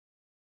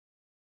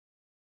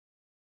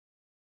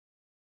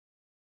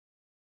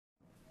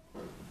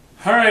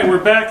Alright,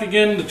 we're back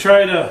again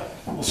to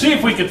we'll see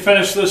if we can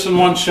finish this in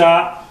one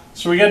shot.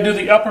 So we got to do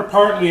the upper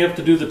part and we have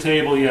to do the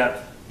table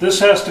yet.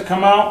 This has to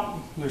come out.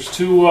 There's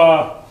two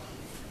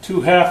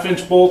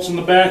 1/2-inch bolts in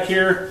the back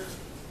here.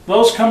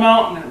 Those come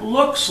out and it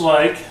looks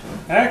like,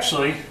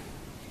 actually,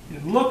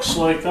 it looks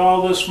like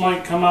all this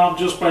might come out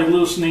just by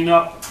loosening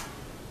up.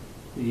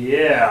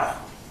 Yeah,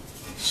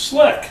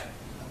 slick,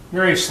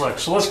 very slick.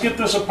 So let's get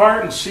this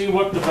apart and see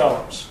what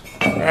develops.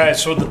 Alright,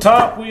 so with the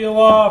top wheel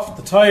off,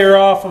 the tire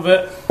off of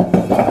it.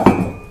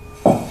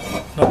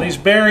 Now these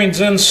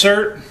bearings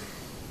insert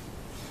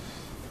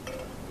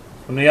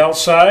from the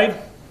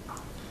outside,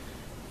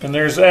 and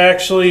there's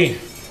actually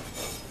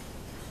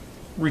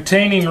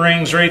retaining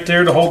rings right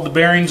there to hold the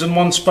bearings in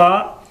one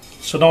spot.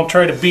 So don't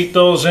try to beat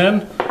those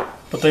in,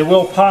 but they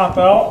will pop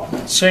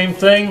out. Same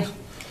thing.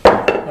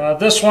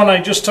 This one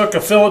I just took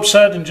a Phillips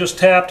head and just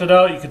tapped it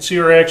out. You can see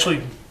where I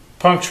actually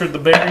punctured the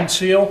bearing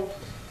seal.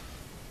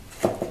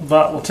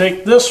 But we'll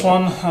take this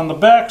one on the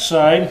back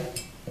side,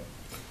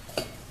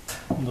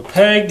 the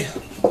peg,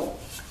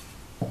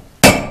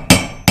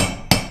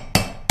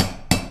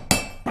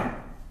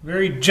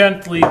 very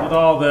gently with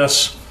all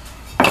this.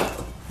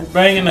 You're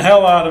banging the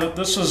hell out of it.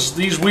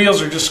 These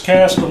wheels are just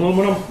cast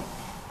aluminum,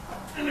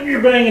 and if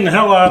you're banging the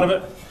hell out of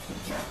it,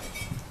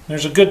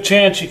 there's a good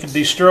chance you could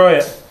destroy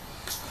it.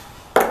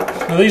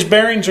 Now these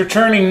bearings are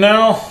turning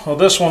now. Well,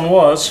 this one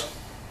was.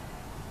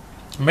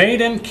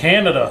 Made in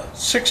Canada,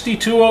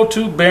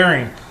 6202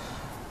 bearing.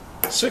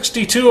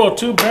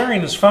 6202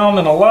 bearing is found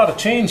in a lot of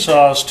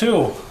chainsaws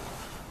too.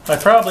 I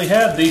probably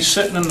had these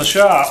sitting in the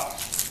shop.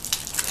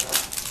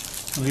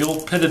 The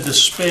old pit of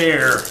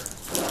despair.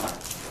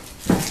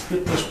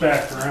 Get this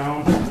back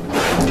around.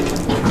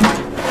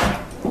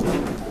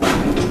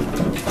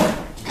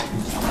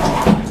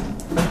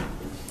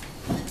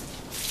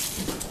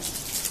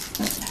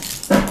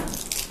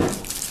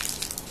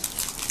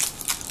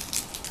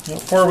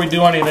 Before we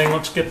do anything,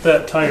 let's get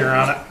that tire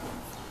on it.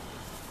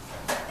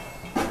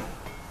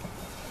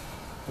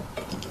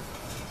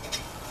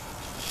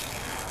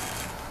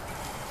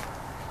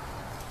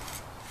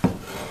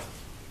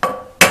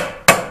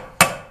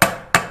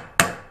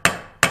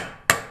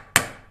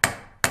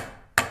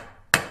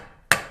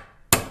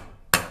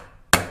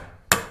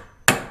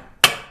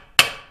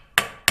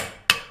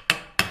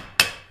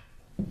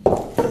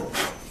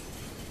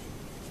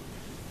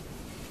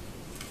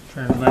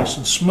 Turn it nice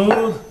and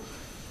smooth.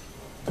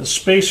 The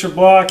spacer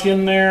block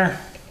in there,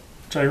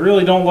 which I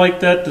really don't like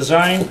that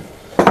design.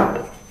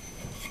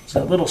 It's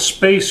that little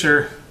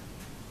spacer.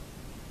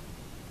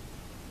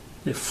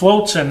 It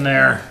floats in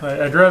there.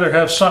 I'd rather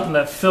have something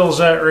that fills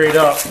that right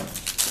up.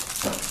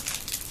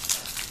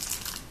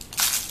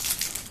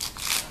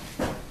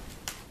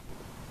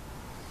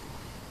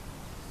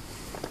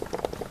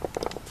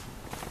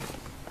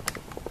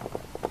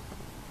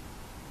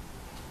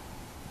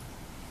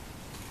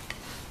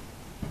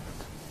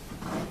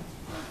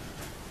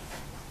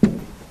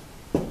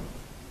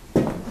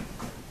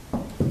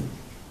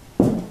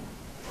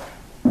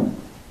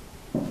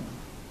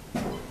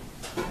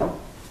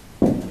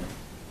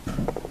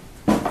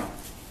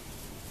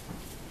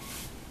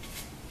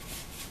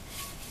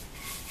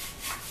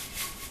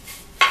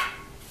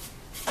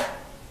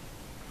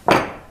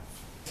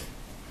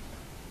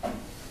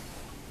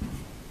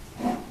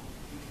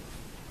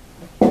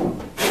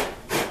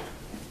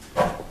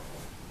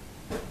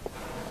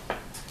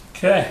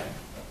 Okay,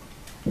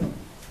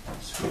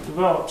 let's see what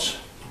develops.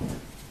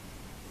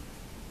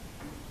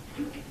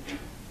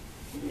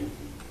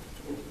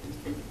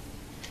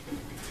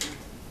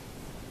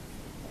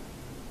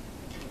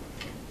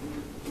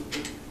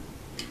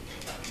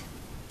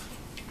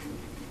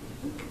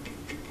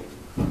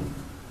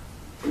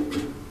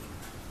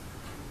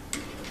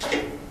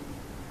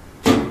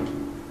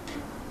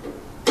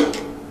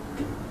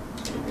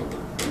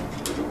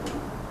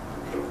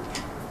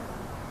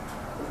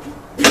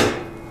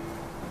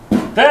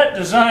 That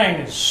design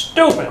is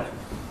stupid.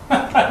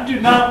 I do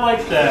not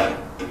like that.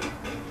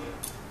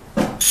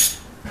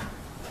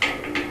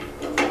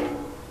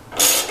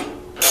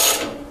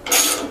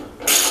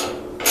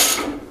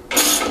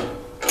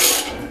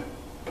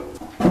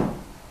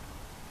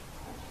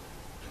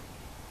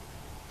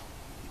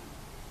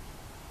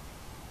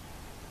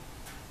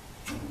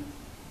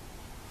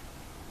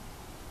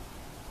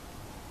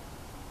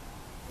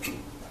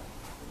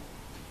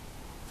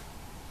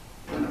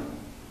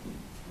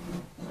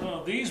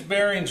 These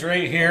bearings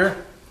right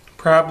here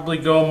probably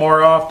go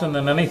more often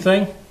than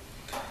anything,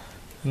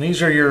 and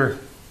these are your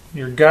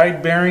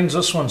guide bearings.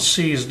 This one's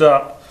seized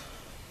up.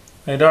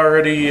 I had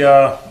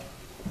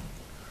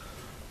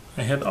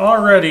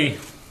already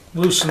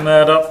loosened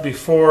that up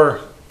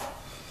before,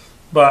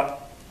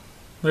 but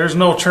there's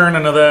no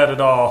turning of that at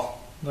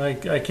all. I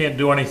can't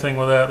do anything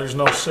with that. There's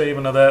no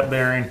saving of that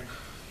bearing.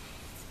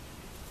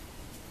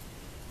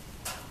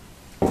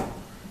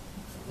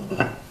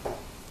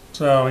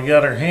 So we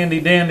got our handy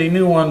dandy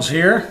new ones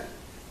here.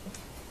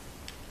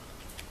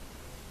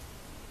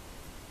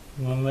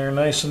 And they're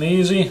nice and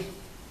easy.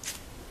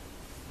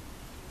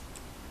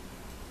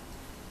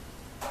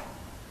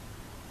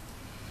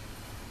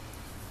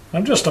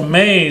 I'm just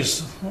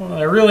amazed.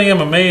 I really am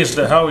amazed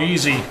at how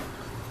easy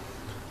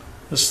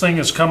this thing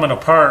is coming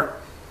apart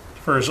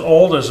for as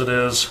old as it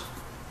is.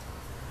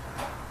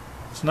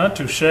 It's not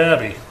too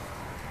shabby.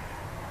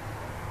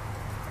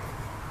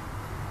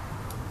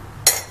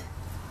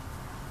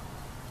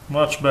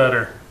 Much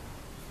better.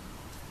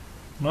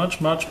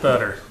 Much, much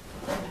better.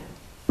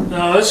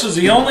 Now this is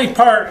the only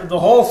part of the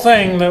whole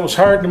thing that was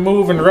hard to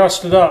move and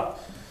rusted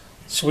up.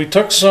 So we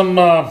took some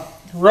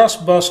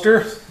rust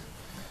buster,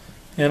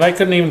 and I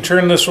couldn't even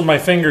turn this with my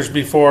fingers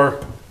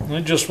before.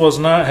 It just was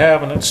not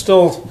having it.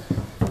 Still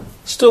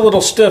a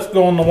little stiff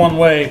going the one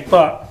way,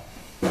 but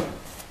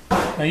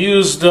I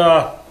used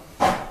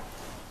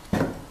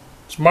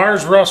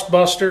Mars Rust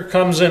Buster.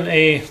 Comes in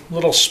a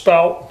little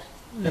spout,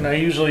 and I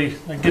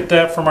get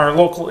that from our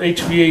local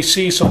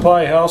HVAC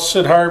supply house,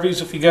 Sid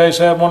Harvey's, if you guys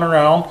have one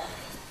around.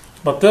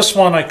 But this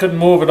one I couldn't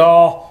move at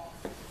all,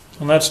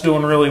 and that's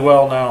doing really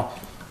well now.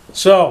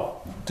 So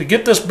to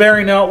get this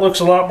bearing out looks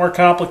a lot more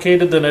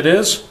complicated than it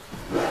is.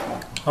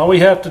 All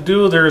we have to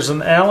do, there's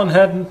an Allen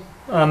head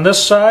on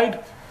this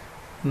side,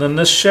 and then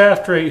this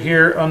shaft right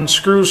here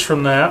unscrews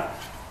from that.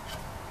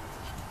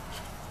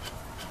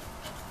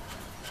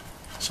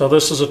 So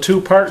this is a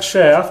two-part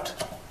shaft.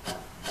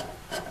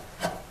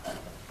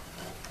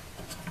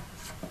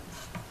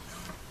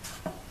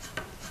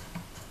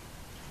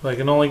 I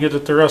can only get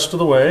it the rest of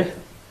the way.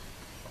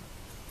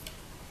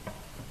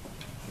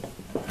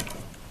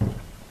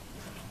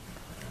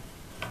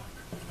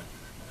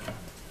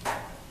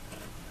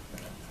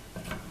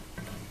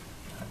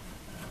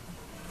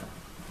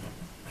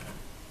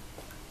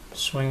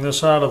 Swing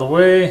this out of the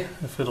way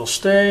if it'll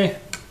stay.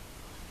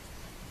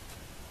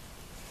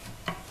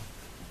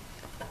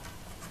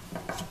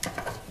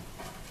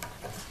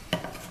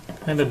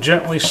 Kind of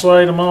gently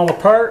slide them all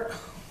apart.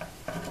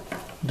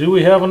 Do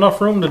we have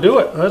enough room to do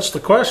it? That's the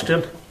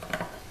question.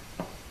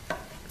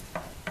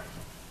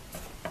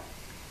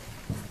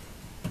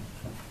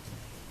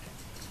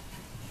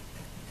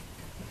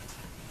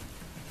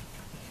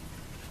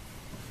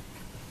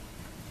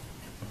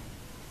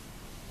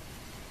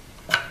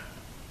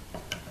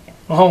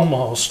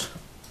 Almost.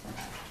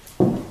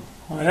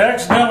 I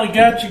accidentally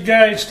got you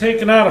guys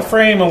taken out of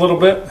frame a little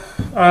bit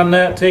on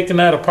that, taking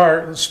that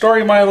apart. The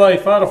story of my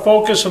life, out of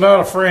focus and out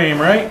of frame,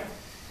 right?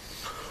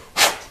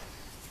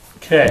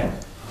 Okay.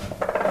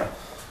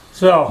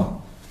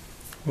 So,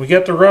 we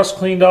get the rust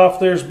cleaned off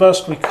there as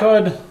best we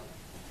could.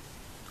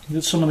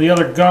 Get some of the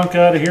other gunk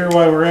out of here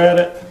while we're at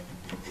it.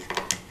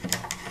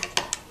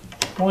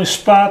 Only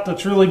spot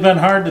that's really been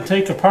hard to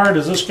take apart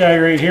is this guy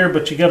right here,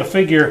 but you got to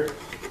figure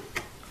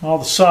all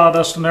the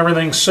sawdust and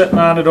everything sitting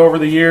on it over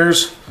the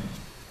years.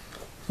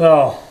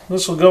 So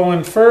this will go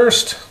in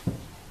first.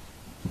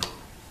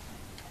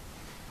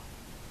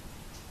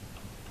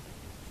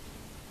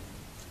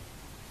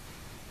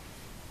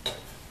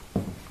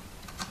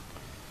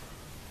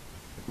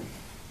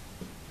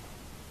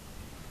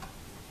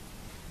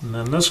 And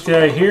then this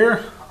guy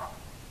here,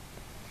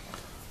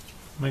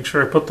 make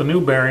sure I put the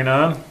new bearing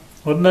on.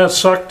 Wouldn't that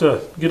suck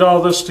to get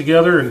all this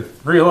together and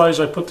realize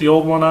I put the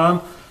old one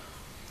on?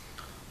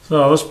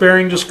 So this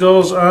bearing just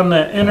goes on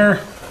that inner.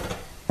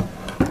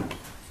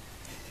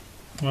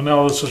 I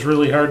know this is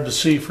really hard to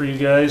see for you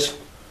guys.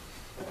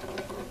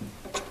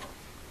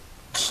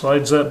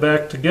 Slides that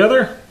back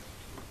together.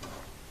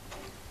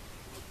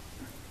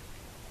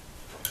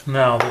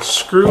 Now the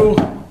screw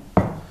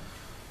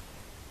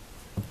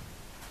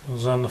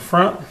goes on the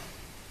front.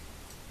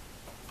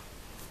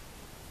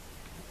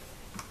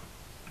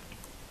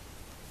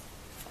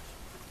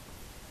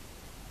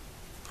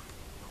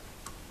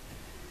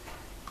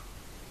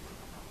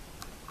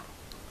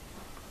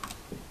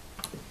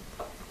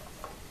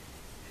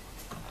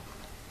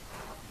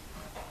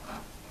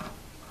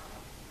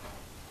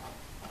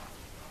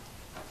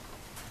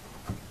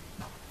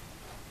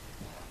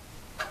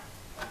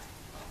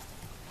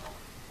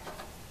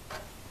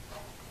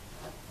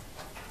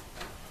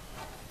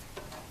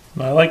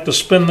 I like to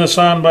spin this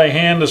on by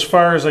hand as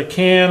far as I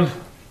can,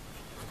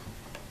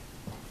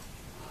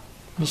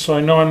 just so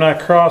I know I'm not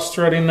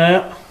cross-threading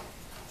that.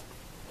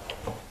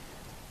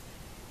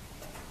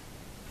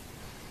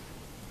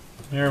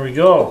 There we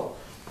go.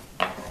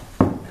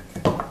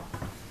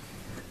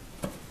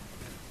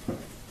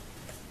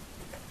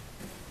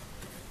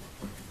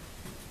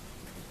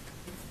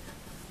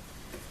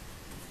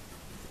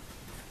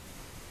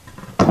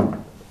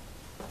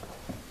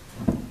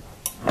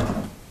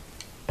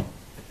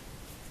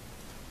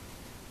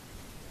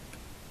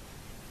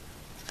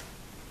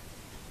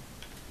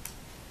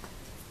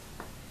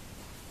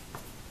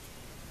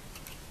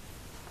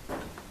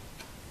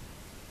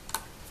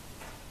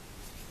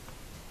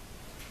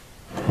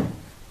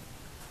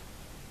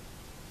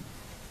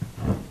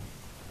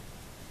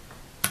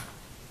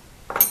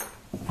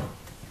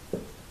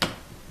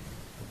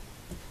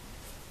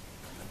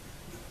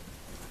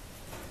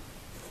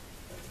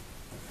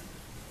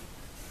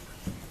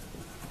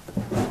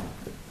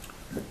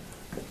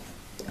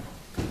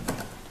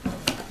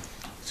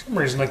 For some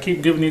reason I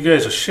keep giving you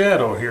guys a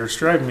shadow here. It's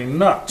driving me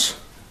nuts.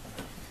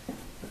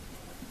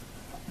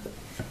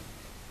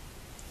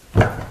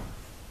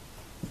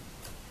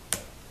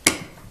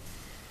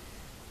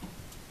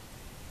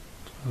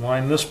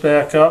 this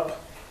back up.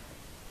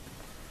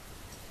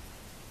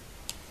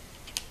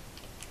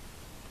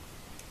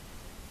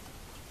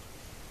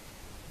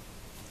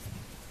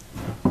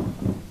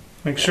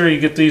 Make sure you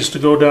get these to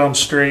go down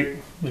straight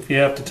if you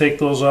have to take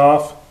those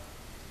off.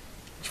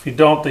 If you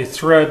don't, they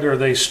thread or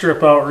they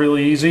strip out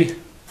really easy.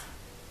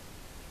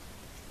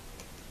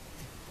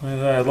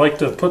 I like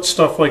to put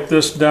stuff like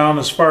this down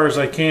as far as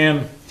I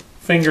can,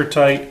 finger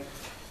tight.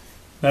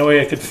 That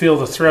way I could feel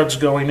the threads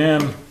going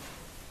in.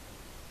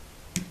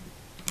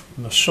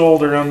 And the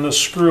shoulder on this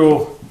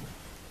screw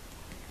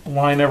will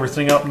line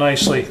everything up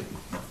nicely.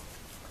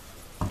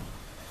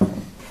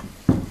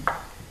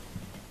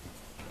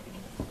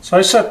 So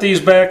I set these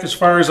back as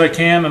far as I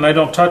can, and I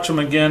don't touch them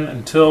again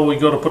until we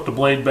go to put the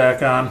blade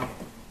back on.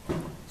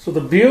 So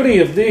the beauty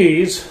of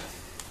these,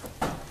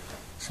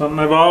 something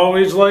I've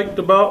always liked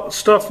about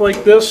stuff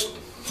like this,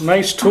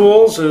 nice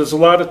tools, is a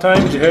lot of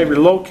times you have your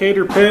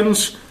locator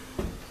pins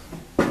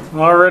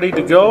all ready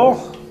to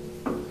go.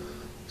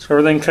 So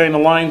everything kind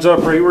of lines up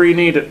right where you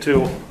need it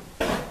to.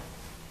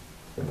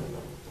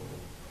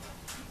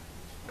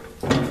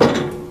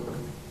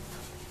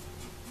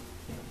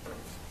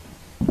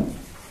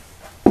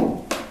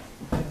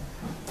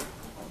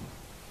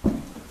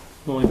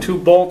 Only 2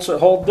 bolts that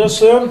hold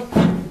this in.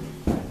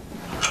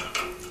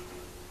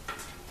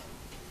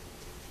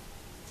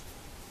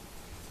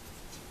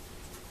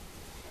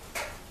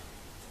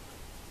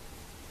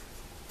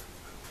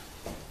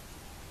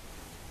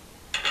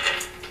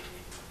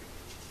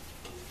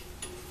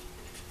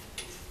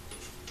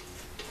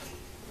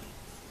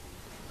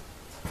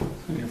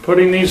 You're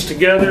putting these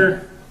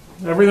together.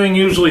 Everything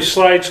usually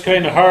slides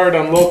kind of hard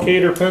on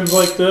locator pins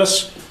like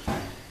this.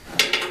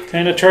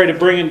 Kind of try to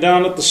bring it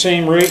down at the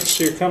same rate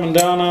so you're coming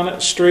down on it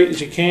as straight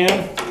as you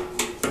can.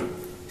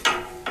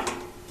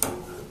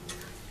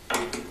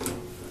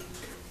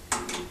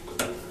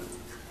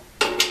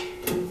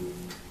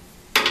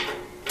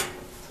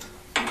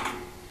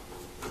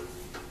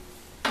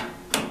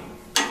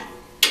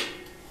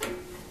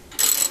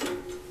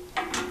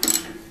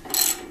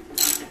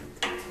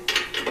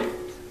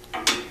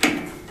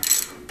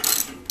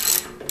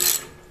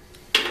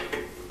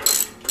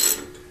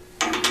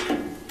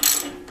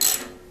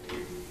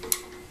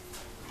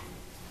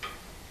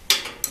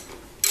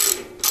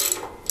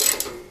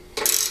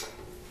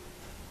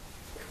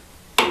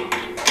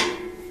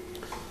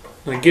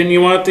 Again,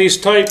 you want these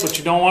tight, but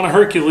you don't want to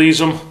Hercules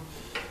them,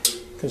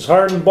 because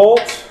hardened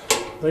bolts,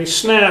 they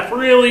snap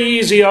really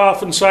easy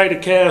off inside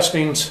of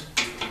castings,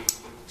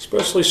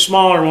 especially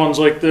smaller ones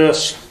like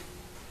this.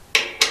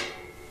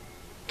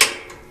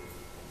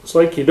 It's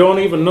like you don't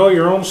even know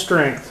your own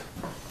strength.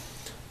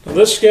 Now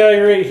this guy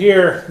right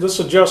here, this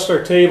adjusts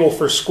our table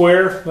for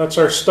square. That's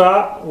our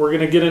stop. We're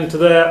going to get into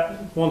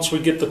that once we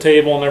get the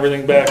table and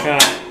everything back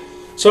on.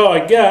 So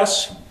I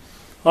guess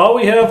all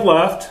we have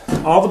left,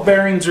 all the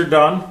bearings are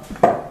done,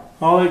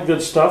 all that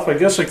good stuff. I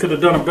guess I could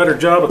have done a better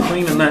job of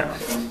cleaning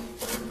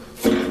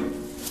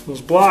those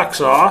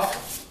blocks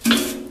off.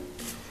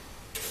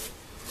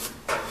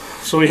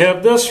 So we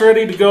have this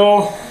ready to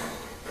go.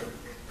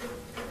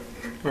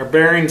 Our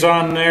bearings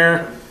on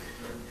there,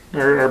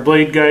 our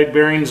blade guide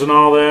bearings and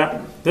all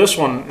that. This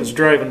one is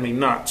driving me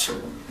nuts.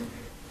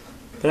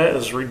 That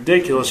is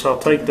ridiculous how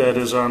tight that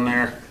is on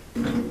there.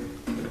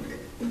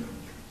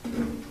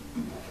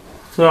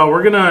 So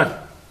we're gonna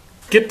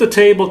get the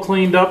table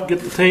cleaned up,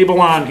 get the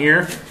table on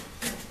here,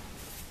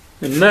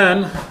 and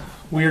then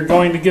we are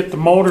going to get the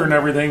motor and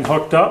everything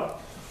hooked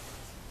up.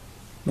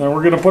 Then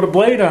we're gonna put a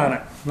blade on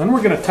it. Then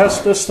we're gonna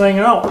test this thing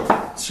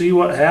out, see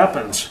what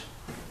happens.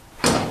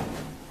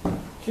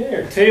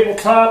 Okay, our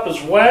tabletop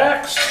is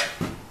waxed.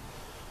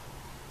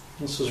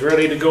 This is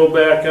ready to go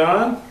back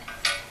on.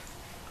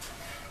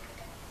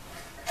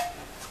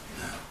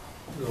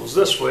 It goes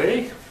this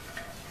way.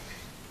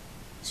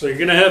 So you're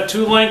going to have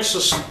two lengths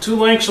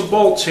of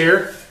bolts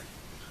here.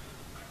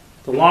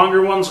 The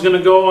longer one's going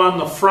to go on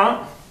the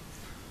front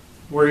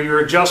where your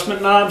adjustment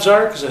knobs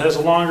are, because it has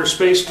a longer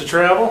space to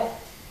travel.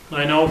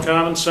 I know,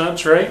 common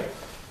sense, right?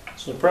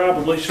 So I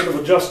probably should have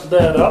adjusted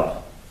that up.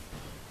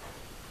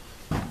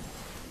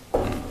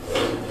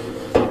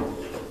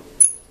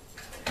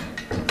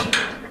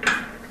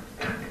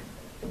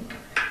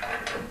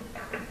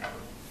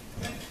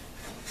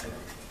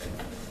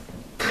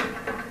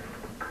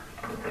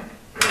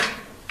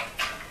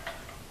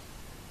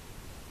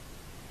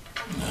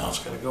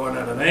 Going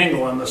at an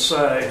angle on the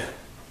side.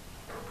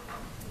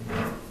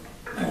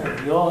 There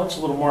we go, that's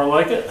a little more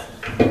like it.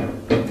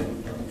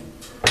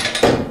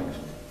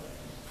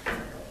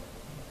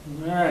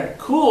 Alright,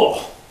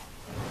 cool.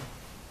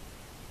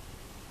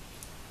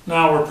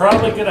 Now we're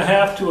probably going to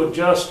have to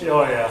adjust,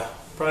 the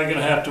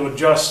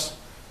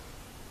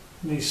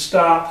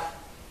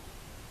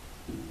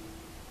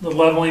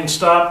leveling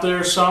stop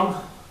there some,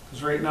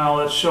 because right now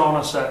that's showing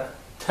us at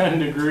 10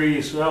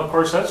 degrees. Well, of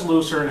course that's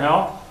looser than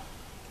hell.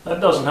 That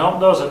doesn't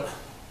help, does it?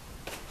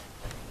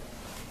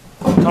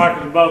 I'm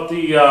talking about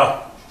the,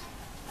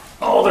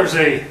 there's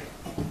a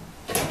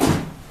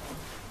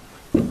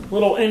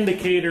little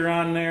indicator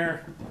on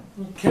there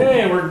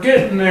Okay, we're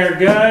getting there,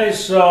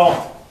 guys,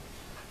 so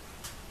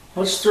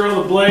let's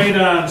throw the blade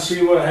on and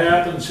see what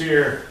happens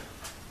here.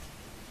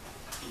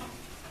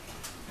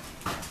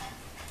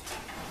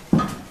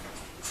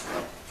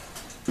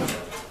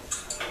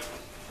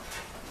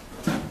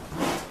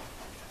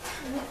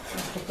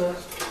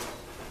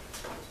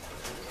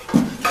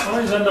 I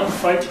always end up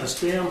fighting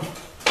this damn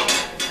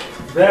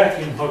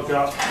vacuum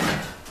hookup.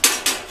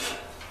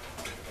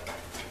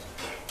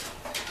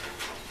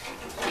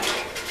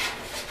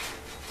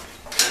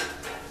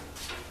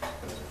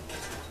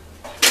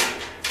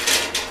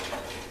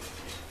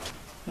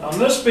 On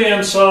this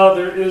bandsaw,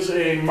 there is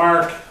a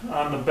mark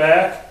on the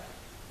back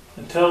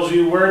that tells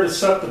you where to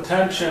set the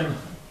tension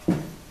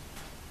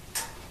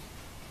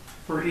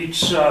for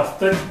each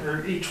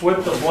each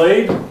width of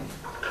blade.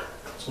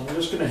 So I'm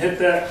just going to hit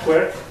that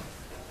quick.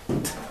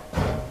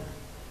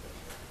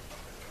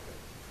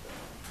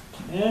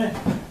 Okay.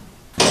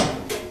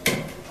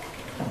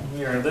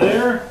 We are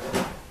there.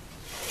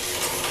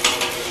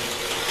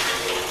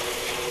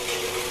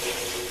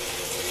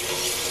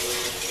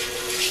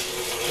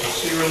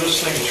 See where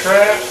this thing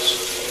tracks.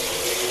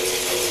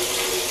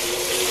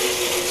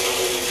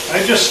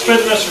 I just spin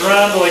this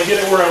around till I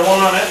get it where I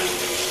want it.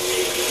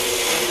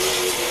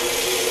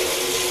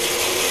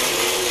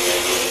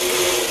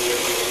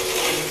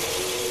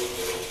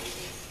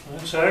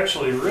 It's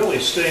actually really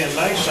staying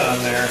nice on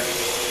there.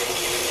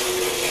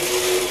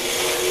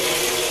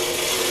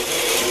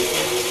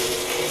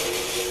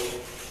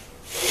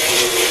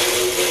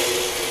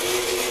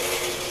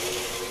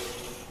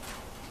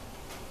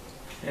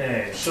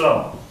 Okay,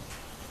 so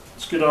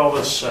let's get all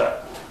this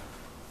set.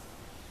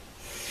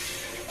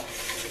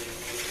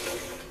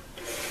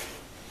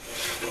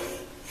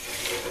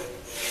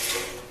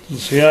 You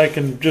see, I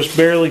can just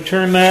barely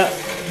turn that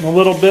a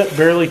little bit,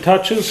 barely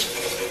touches.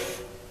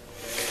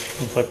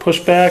 If I push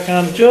back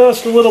on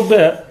just a little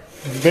bit,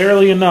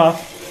 barely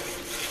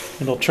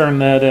enough, it'll turn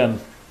that in.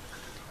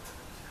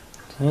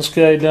 So this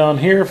guy down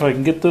here, if I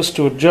can get this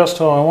to adjust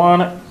how I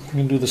want it, I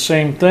can do the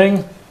same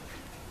thing.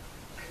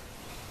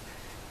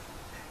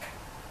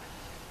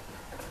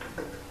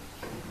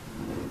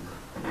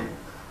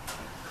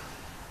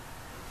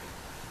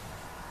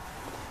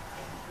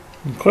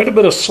 And quite a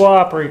bit of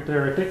slop right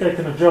there. I think I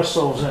can adjust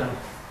those in.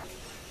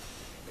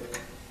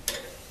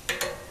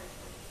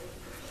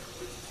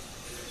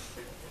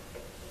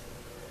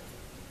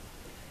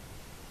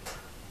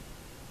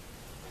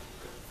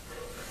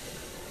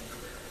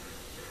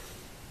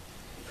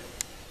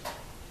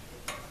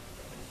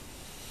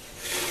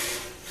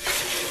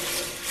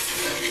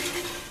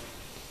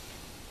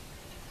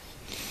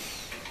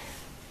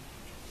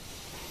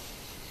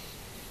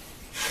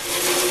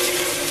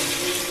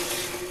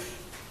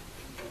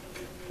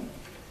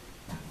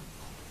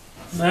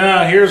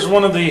 Now, here's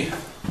one of the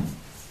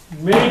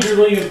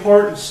majorly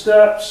important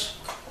steps.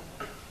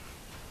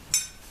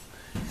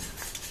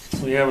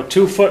 We have a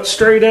 2-foot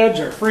straight edge,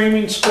 our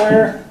framing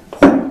square.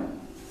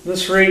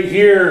 This right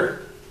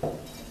here,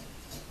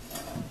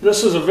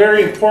 this is a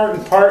very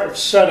important part of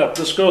setup.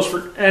 This goes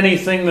for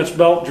anything that's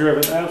belt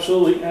driven,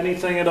 absolutely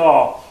anything at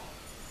all.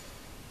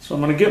 So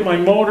I'm going to get my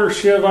motor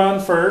shiv on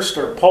first,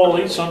 or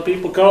pulley. Some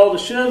people call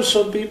it a shiv,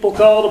 some people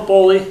call it a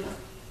pulley.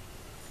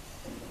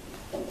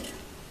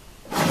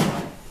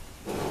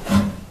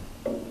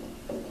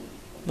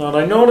 Now,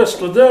 what I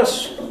noticed with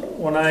this,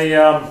 when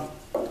I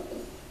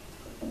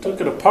took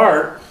it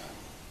apart,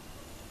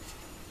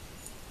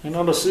 I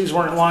noticed these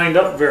weren't lined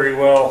up very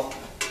well.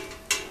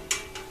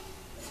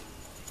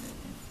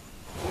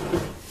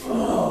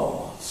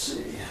 Oh, let's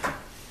see.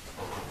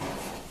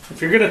 If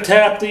you're going to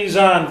tap these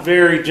on,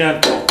 very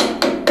gentle.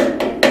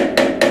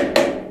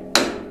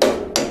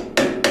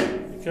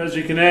 Because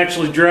you can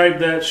actually drive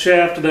that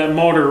shaft of that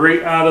motor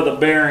right out of the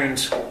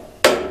bearings.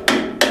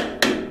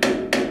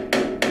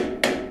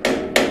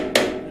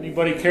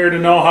 Anybody care to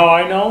know how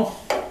I know?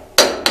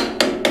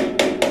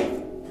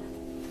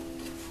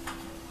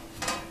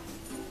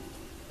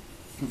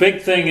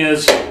 Big thing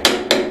is, you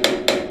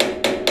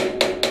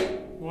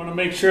want to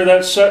make sure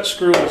that set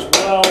screw is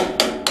well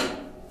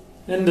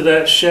into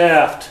that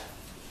shaft.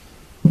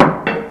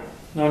 Now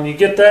when you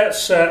get that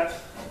set,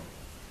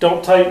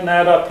 don't tighten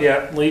that up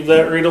yet. Leave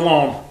that right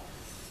alone.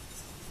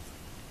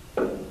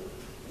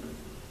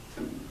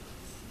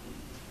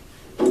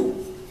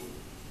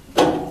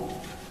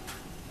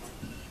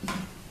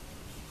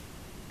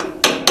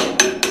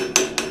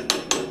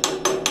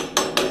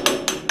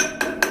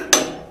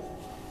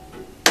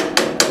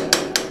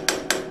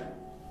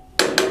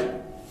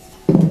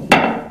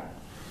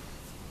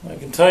 I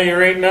can tell you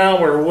right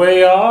now we're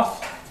way off.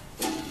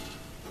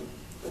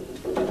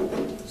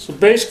 So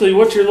basically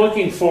what you're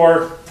looking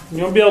for,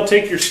 you'll be able to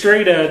take your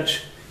straight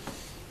edge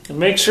and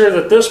make sure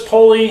that this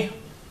pulley,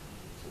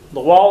 the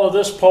wall of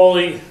this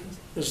pulley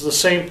is the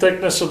same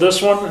thickness of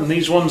this one, and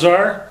these ones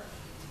are.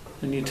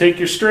 And you take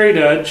your straight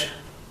edge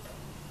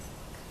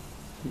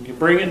and you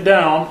bring it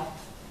down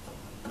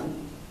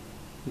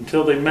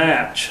until they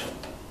match.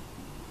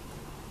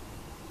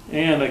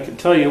 And I can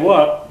tell you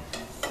what,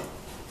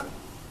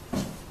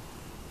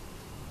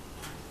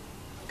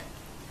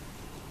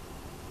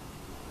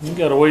 We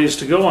got a ways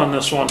to go on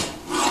this one.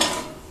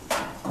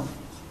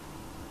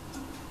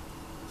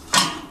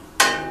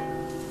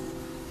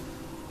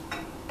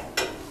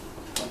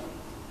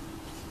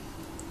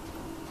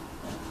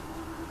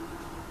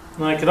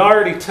 And I can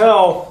already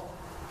tell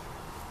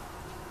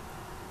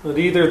that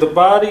either the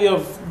body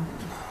of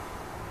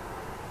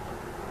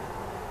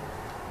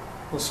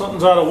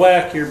something's out of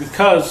whack here,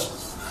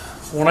 because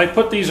when I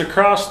put these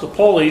across the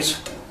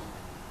pulleys,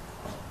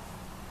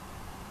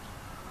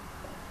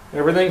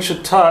 everything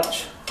should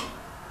touch,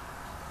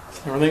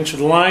 everything should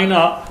line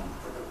up.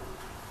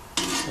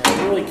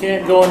 I really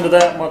can't go into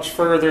that much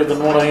further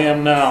than what I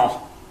am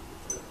now.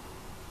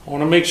 I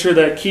want to make sure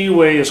that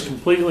keyway is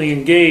completely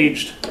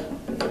engaged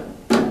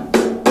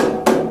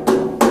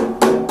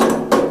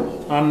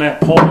on that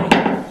pulley.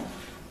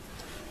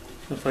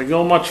 If I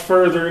go much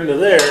further into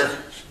there,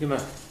 it's going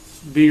to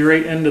be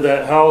right into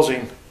that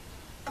housing.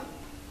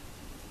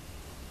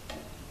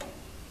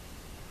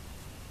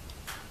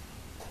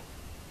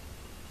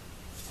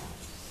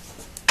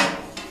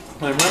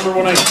 I remember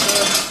when I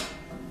said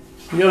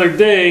the other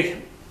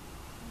day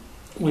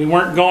we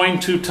weren't going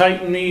to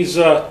tighten these,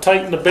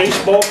 tighten the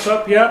base bolts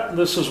up yet.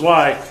 This is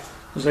why,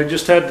 because I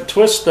just had to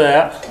twist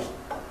that.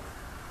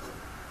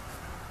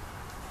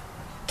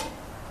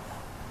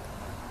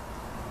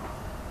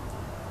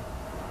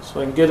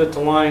 So I can get it to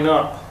line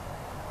up.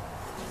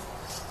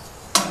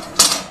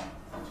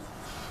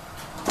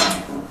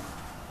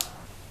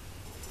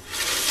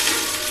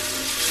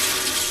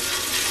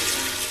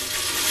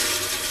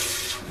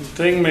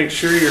 Thing, make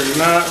sure you're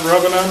not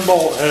rubbing on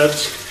bolt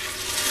heads.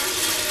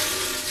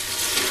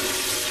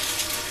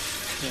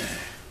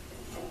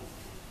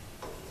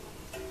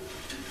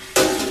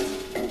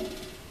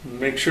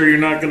 Make sure you're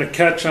not going to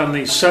catch on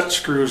these set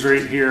screws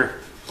right here.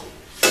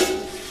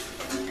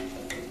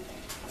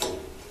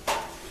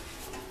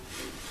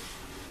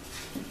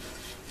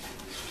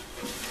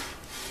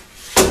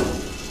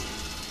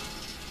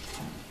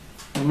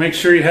 And make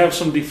sure you have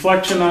some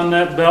deflection on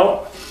that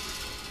belt.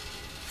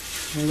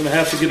 I'm going to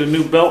have to get a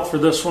new belt for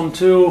this one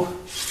too.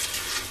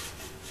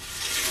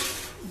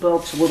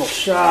 Belt's a little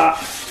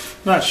shot.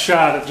 Not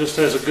shot, it just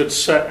has a good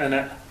set in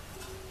it.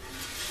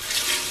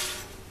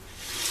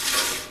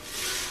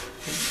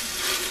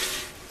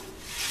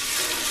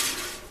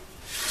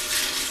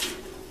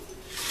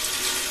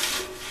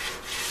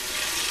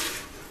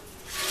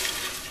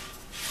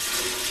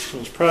 So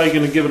it's probably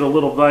going to give it a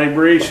little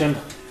vibration.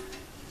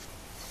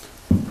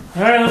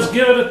 Alright, let's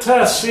give it a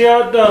test, see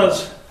how it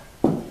does.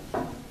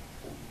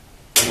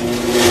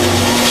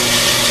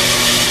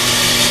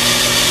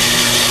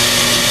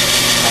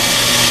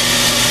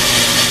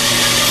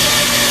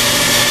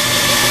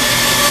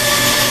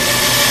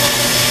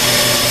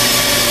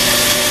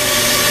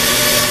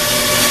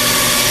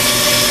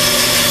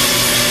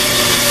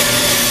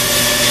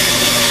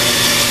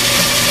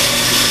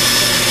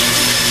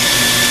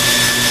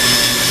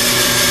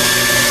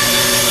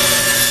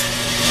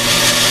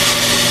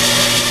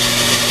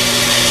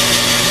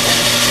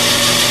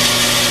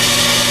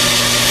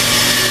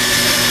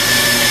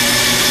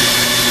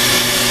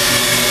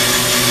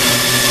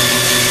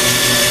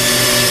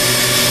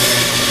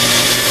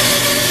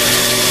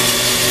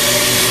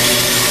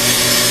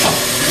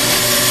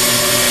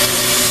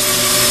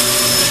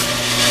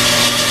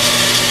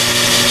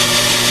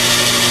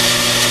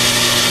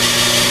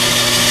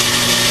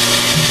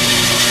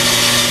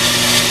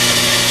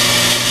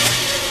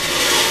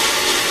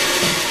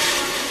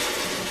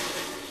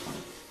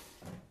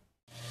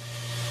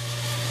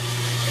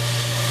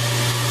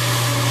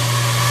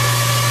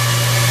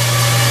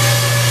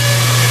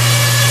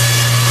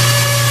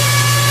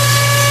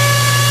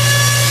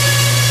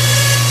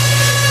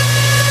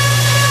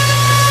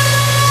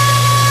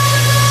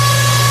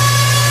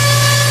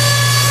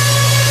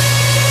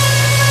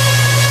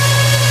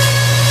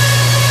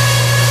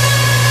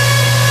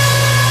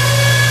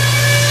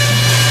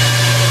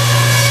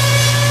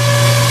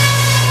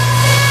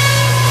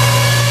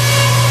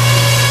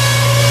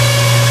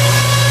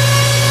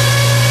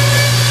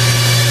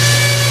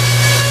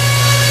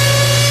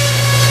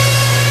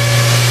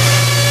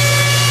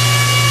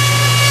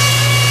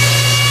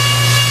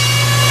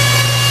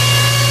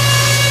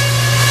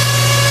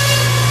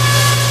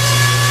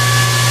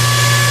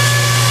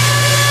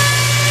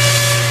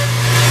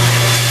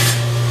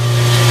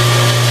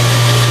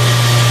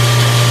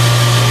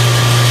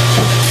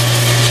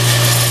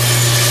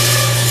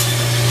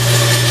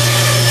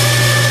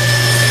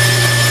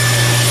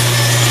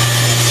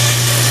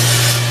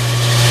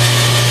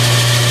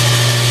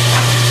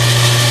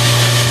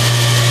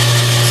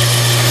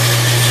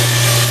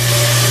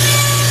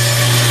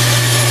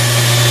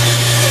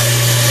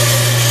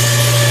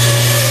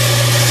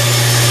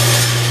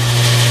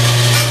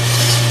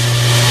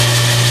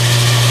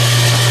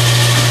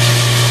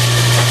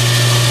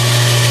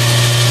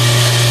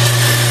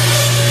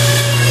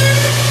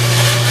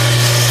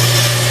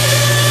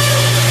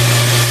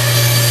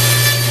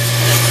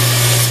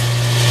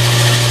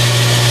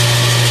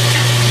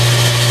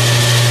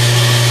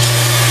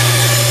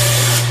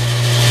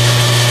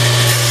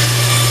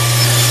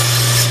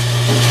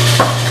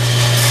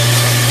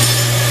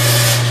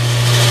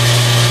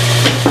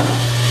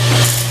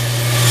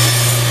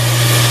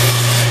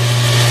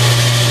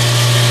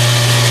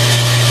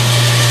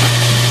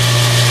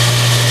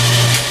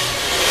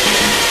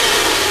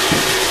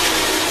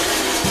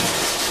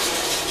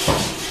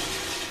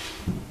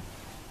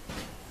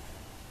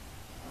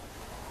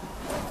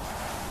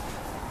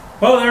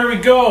 Well, there we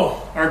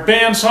go. Our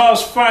bandsaw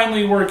is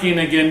finally working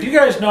again. Do you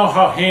guys know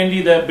how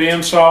handy that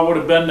bandsaw would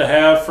have been to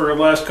have for the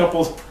last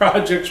couple of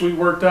projects we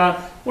worked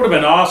on? Would have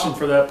been awesome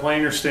for that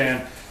planer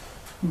stand.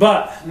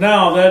 But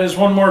now that is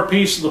one more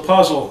piece of the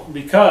puzzle,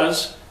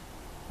 because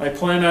I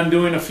plan on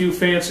doing a few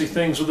fancy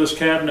things with this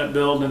cabinet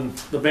build, and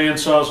the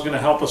bandsaw is going to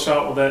help us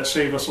out with that,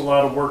 save us a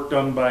lot of work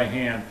done by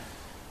hand.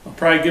 I'll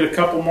probably get a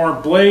couple more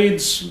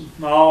blades.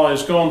 I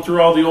was going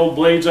through all the old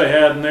blades I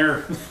had, and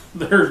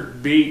they're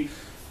beat.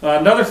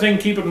 Another thing,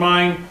 keep in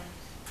mind,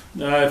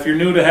 if you're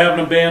new to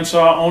having a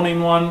bandsaw, owning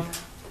one,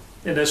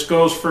 and this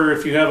goes for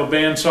if you have a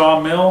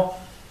bandsaw mill,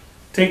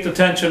 take the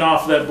tension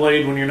off that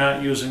blade when you're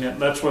not using it.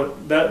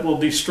 That will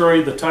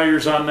destroy the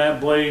tires on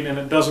that blade, and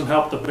it doesn't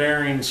help the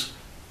bearings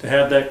to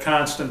have that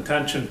constant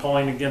tension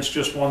pulling against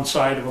just one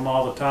side of them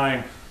all the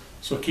time.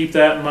 So keep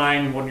that in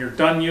mind when you're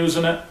done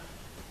using it.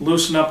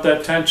 Loosen up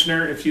that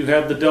tensioner. If you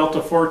have the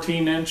Delta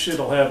 14-inch,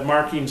 it'll have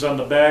markings on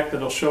the back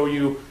that'll show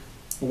you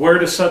where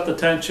to set the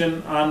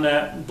tension on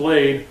that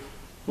blade.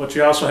 But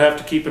you also have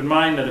to keep in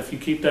mind that if you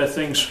keep that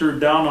thing screwed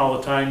down all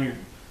the time,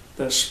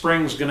 that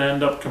spring's going to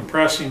end up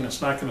compressing.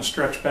 It's not going to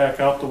stretch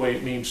back out the way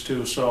it needs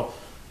to. So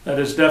that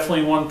is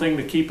definitely one thing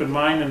to keep in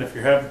mind. And if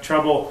you're having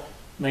trouble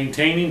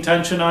maintaining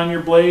tension on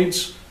your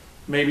blades,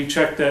 maybe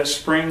check that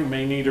spring,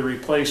 may need a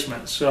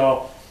replacement.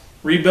 So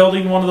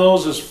rebuilding one of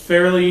those is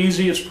fairly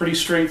easy. It's pretty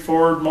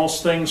straightforward.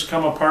 Most things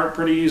come apart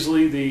pretty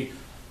easily. The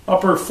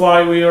upper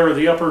flywheel or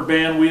the upper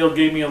band wheel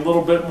gave me a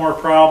little bit more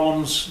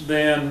problems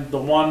than the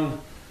one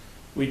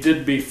we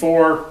did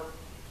before,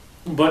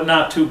 but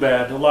not too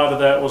bad. A lot of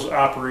that was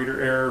operator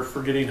error,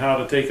 forgetting how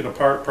to take it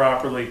apart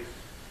properly.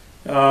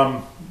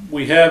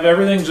 We have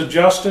everything's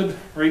adjusted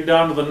right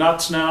down to the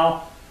nuts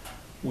now.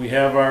 We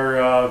have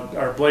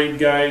our blade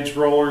guides,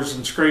 rollers,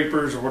 and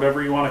scrapers, or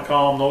whatever you want to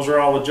call them. Those are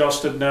all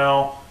adjusted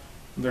now.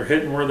 They're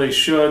hitting where they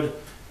should.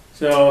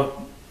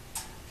 So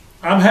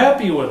I'm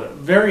happy with it,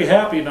 very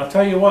happy. And I'll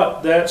tell you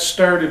what, that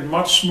started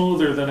much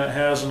smoother than it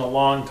has in a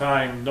long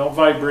time. No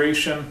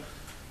vibration.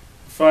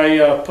 If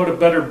I put a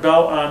better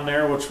belt on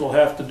there, which we'll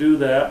have to do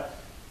that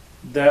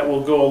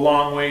will go a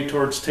long way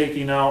towards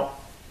taking out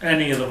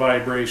any of the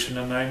vibration.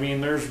 And I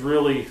mean, there's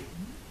really,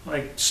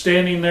 like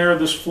standing there,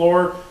 this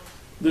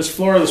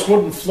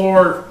wooden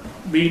floor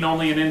being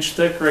only an inch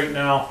thick right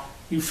now,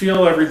 you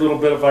feel every little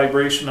bit of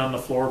vibration on the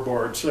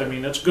floorboards. I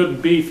mean, it's good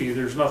and beefy.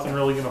 There's nothing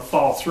really going to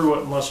fall through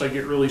it unless I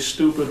get really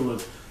stupid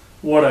with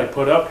what I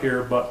put up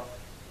here. But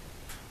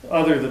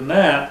other than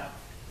that,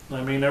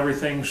 I mean,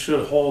 everything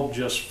should hold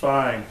just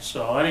fine.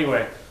 So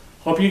anyway,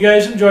 hope you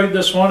guys enjoyed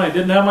this one. I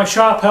didn't have my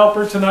shop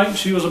helper tonight.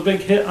 She was a big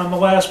hit on the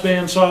last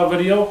bandsaw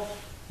video.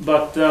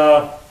 But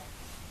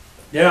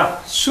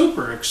yeah,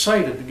 super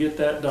excited to get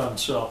that done.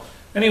 So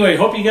anyway,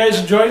 hope you guys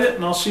enjoyed it,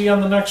 and I'll see you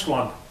on the next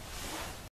one.